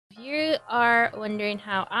you are wondering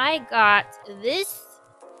how I got this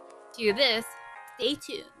to this, stay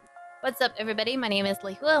tuned. What's up, everybody? My name is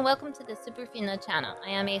Lehua, and welcome to the Superfina Channel. I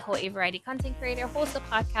am a Hawaii variety content creator, host of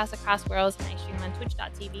podcasts across worlds, and I stream on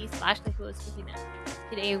twitch.tv/LehuaSuperfina.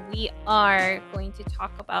 Today, we are going to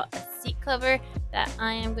talk about a seat cover that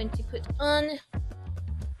I am going to put on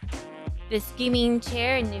this gaming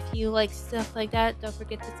chair. And if you like stuff like that, don't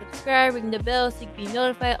forget to subscribe, ring the bell so you can be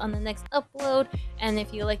notified on the next upload. And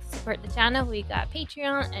if you like to support the channel, we got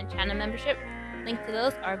Patreon and channel membership. Link to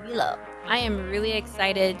those are below. I am really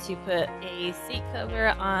excited to put a seat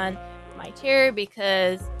cover on my chair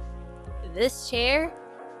because this chair,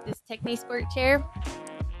 this TechniSport chair,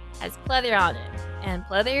 has pleather on it, and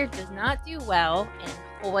pleather does not do well in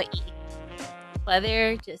Hawaii.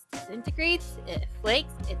 Pleather just disintegrates, it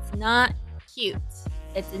flakes, it's not cute.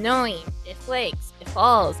 It's annoying, it flakes, it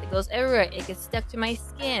falls, it goes everywhere, it gets stuck to my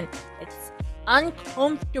skin. It's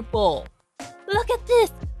uncomfortable. Look at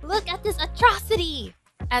this! Look at this atrocity!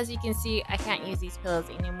 As you can see, I can't use these pillows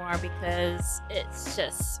anymore because it's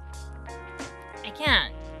just... I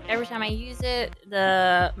can't. Every time I use it,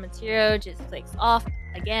 the material just flakes off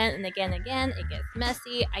again and again and again. It gets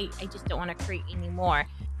messy. I just don't want to create anymore.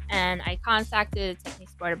 And I contacted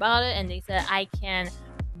TechniSport about it, and they said I can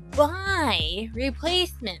buy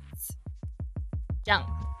replacements. Junk.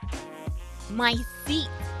 My seat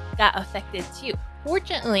got affected too.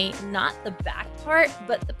 Fortunately, not the back part,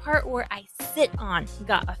 but the part where I sit on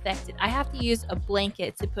got affected. I have to use a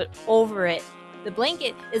blanket to put over it. The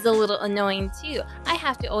blanket is a little annoying too. I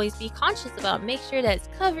have to always be conscious about make sure that it's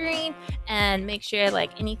covering and make sure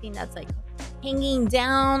like anything that's like hanging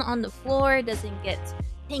down on the floor doesn't get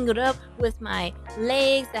tangled up with my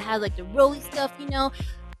legs that has like the rolly stuff, you know.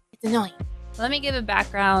 It's annoying. Let me give a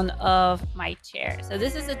background of my chair. So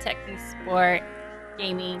this is a TechniSport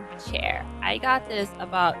Gaming Chair. I got this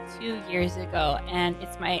about 2 years ago, and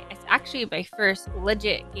it's actually my first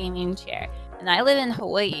legit gaming chair. And I live in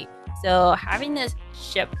Hawaii, so having this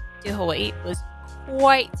shipped to Hawaii was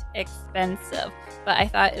quite expensive, but I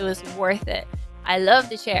thought it was worth it. I love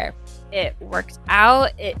the chair. It works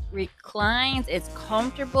out, it reclines, it's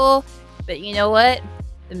comfortable, but you know what?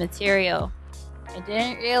 The material. I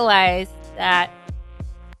didn't realize that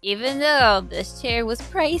even though this chair was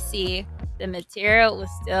pricey, the material was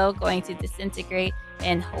still going to disintegrate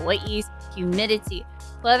in Hawaii's humidity.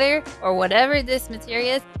 Pleather, or whatever this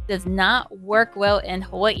material is, does not work well in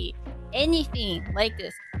Hawaii. Anything like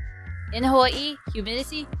this in Hawaii,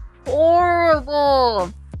 humidity,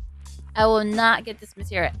 horrible. I will not get this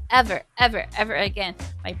material ever, ever, ever again.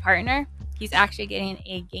 My partner, he's actually getting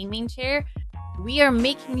a gaming chair. We are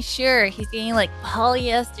making sure he's getting like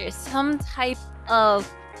polyester, some type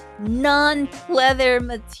of non-pleather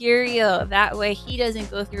material. That way he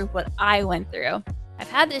doesn't go through what I went through. I've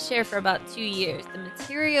had this chair for about 2 years. The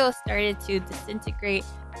material started to disintegrate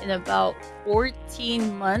in about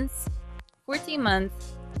 14 months. 14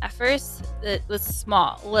 months. At first, it was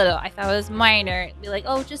small, little. I thought it was minor. It'd be like,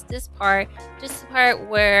 oh, just this part. Just the part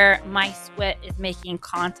where my sweat is making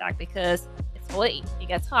contact because it's Hawaii. It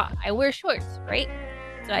gets hot. I wear shorts, right?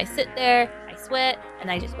 So I sit there, I sweat, and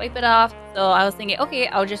I just wipe it off. So I was thinking, okay,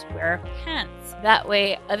 I'll just wear pants. That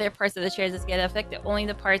way, other parts of the chair just get affected. Only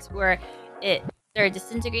the parts where it started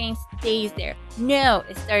disintegrating stays there. No,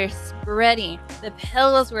 it started spreading. The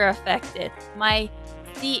pillows were affected. My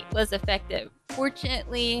seat was affected.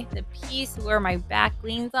 Fortunately, the piece where my back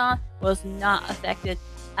leans on was not affected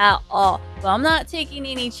at all. But I'm not taking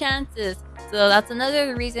any chances. So that's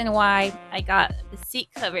another reason why I got the seat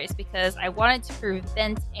covers, because I wanted to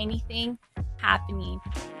prevent anything happening.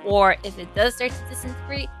 Or if it does start to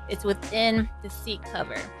disintegrate, it's within the seat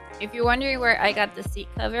cover. If you're wondering where I got the seat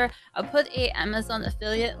cover, I'll put a Amazon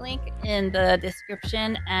affiliate link in the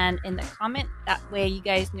description and in the comment. That way you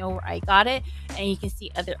guys know where I got it and you can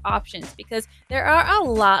see other options, because there are a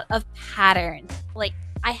lot of patterns. Like,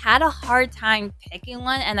 I had a hard time picking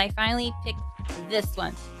one, and I finally picked this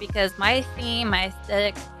one because my theme, my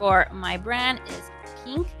aesthetic for my brand is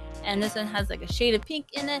pink, and this one has like a shade of pink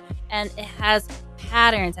in it, and it has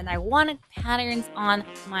patterns, and I wanted patterns on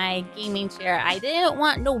my gaming chair. I didn't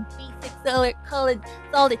want no basic solid color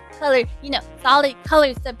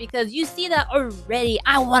stuff, because you see that already.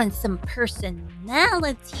 I wanted some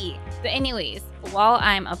personality. But anyways, while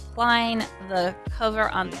I'm applying the cover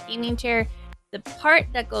on the gaming chair, the part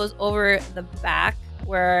that goes over the back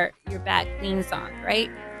where your back leans on, right,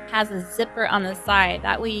 has a zipper on the side.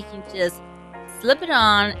 That way you can just slip it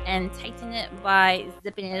on and tighten it by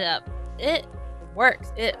zipping it up. It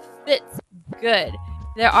works. It fits good.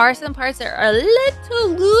 There are some parts that are a little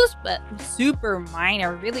loose, but super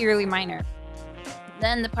minor, really, really minor.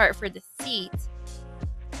 Then the part for the seat,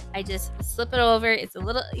 I just slip it over. It's a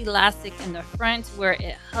little elastic in the front where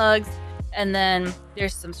it hugs, and then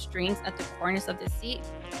there's some strings at the corners of the seat.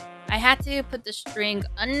 I had to put the string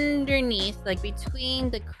underneath, like between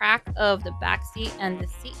the crack of the back seat and the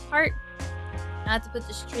seat part. I had to put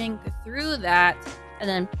the string through that and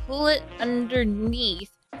then pull it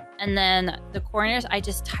underneath, and then the corners, I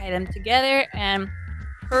just tie them together, and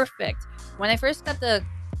perfect. When I first got the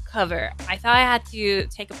cover, I thought I had to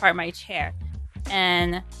take apart my chair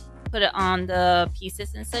and put it on the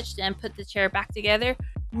pieces and such, then put the chair back together.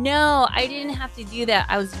 No, I didn't have to do that.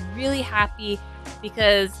 I was really happy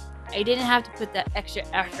because I didn't have to put that extra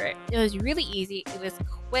effort. It was really easy, it was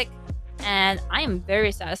quick, and I am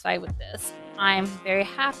very satisfied with this. I'm very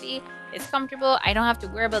happy, it's comfortable, I don't have to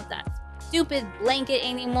worry about that stupid blanket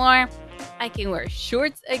anymore. I can wear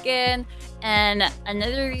shorts again. And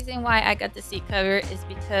another reason why I got the seat cover is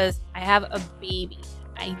because I have a baby.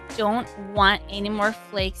 I don't want any more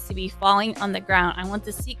flakes to be falling on the ground. I want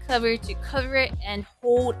the seat cover to cover it and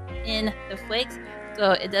hold in the flakes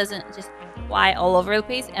so it doesn't just fly all over the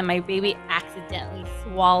place and my baby accidentally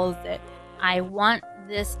swallows it. I want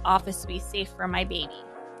this office to be safe for my baby.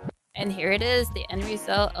 And here it is, the end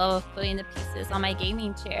result of putting the pieces on my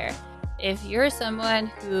gaming chair. If you're someone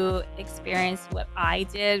who experienced what I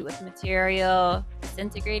did with material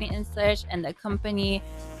disintegrating and such, and the company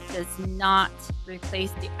does not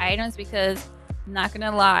replace the items, because I'm not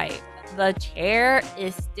gonna lie, the chair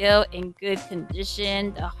is still in good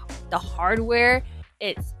condition. The hardware,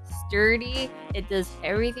 it's sturdy, it does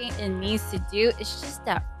everything it needs to do. It's just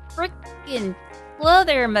that freaking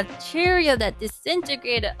leather material that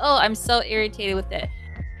disintegrated. Oh, I'm so irritated with it.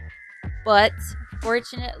 But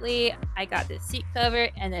fortunately, I got this seat cover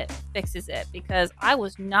and it fixes it, because I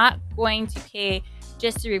was not going to pay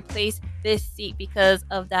just to replace this seat because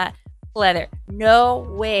of that leather. No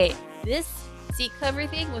way. This seat cover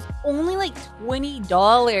thing was only like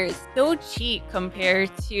 $20. So cheap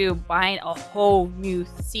compared to buying a whole new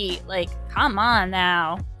seat. Like, come on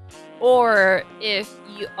now. Or if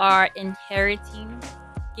you are inheriting,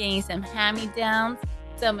 getting some hand-me-downs,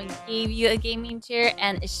 someone gave you a gaming chair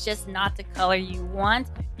and it's just not the color you want,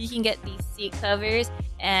 you can get these seat covers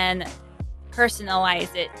and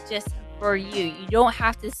personalize it just for you. You don't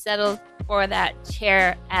have to settle for that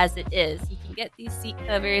chair as it is. You can get these seat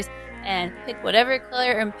covers and pick whatever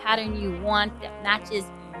color and pattern you want that matches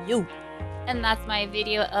you. And that's my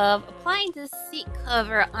video of applying this seat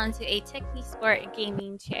cover onto a TechniSport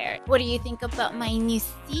gaming chair. What do you think about my new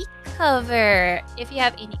seat cover? If you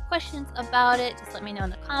have any questions about it, just let me know in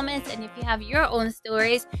the comments. And if you have your own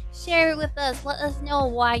stories, share it with us. Let us know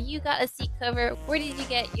why you got a seat cover. Where did you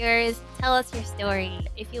get yours? Tell us your story.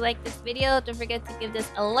 If you like this video, don't forget to give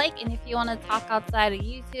this a like. And if you want to talk outside of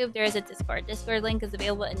YouTube, there is a Discord. Discord link is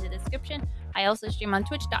available in the description. I also stream on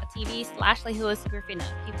twitch.tv/Lehua Superfina.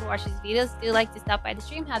 People who watch these videos do like to stop by the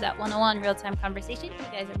stream, have that one-on-one real-time conversation. You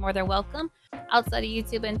guys are more than welcome. Outside of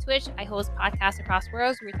YouTube and Twitch, I host podcasts across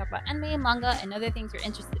worlds where we talk about anime, manga, and other things you're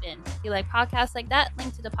interested in. If you like podcasts like that,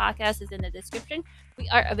 link to the podcast is in the description. We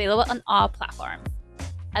are available on all platforms.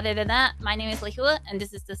 Other than that, my name is Lehua, and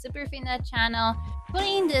this is the Superfina Channel,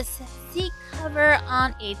 putting this seat cover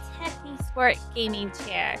on a TechniSport gaming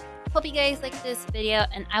chair. Hope you guys like this video,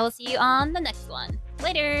 and I will see you on the next one.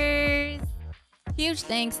 Laters! Huge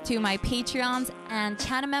thanks to my Patreons and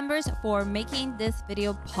channel members for making this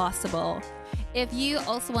video possible. If you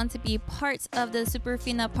also want to be part of the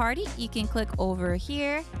Superfina party, you can click over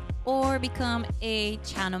here or become a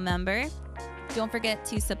channel member. Don't forget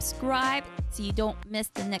to subscribe so you don't miss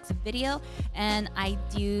the next video. And I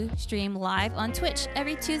do stream live on Twitch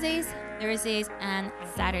every Tuesdays, Thursdays, and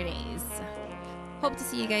Saturdays. Hope to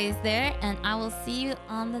see you guys there, and I will see you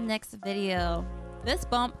on the next video. Fist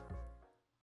bump.